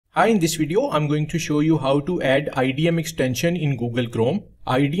Hi, in this video, I'm going to show you how to add IDM extension in Google Chrome.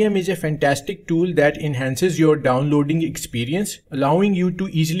 IDM is a fantastic tool that enhances your downloading experience, allowing you to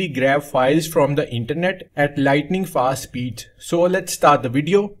easily grab files from the internet at lightning fast speeds. So let's start the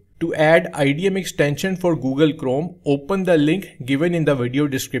video. To add IDM extension for Google Chrome, open the link given in the video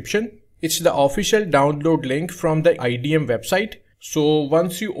description. It's the official download link from the IDM website. So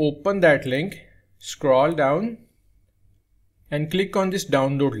once you open that link, scroll down and click on this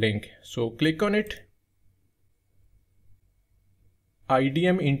download link. So click on it.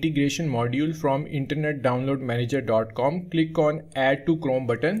 IDM Integration Module from internetdownloadmanager.com. Click on Add to Chrome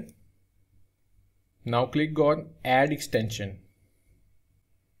button. Now click on Add Extension.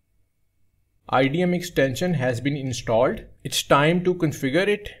 IDM extension has been installed. It's time to configure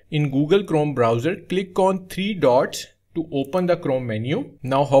it. In Google Chrome browser, click on three dots to open the Chrome menu.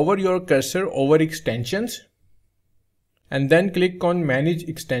 Now hover your cursor over extensions and then click on Manage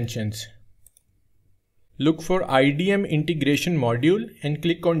Extensions. Look for IDM Integration Module and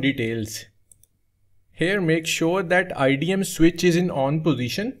click on Details. Here make sure that IDM switch is in on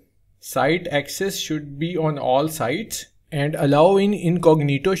position. Site access should be on all sites and Allow in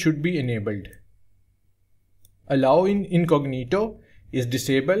Incognito should be enabled. Allow in Incognito is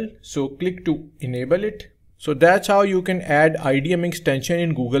disabled, so click to enable it. So that's how you can add IDM extension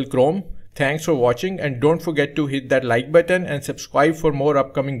in Google Chrome. Thanks for watching and don't forget to hit that like button and subscribe for more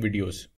upcoming videos.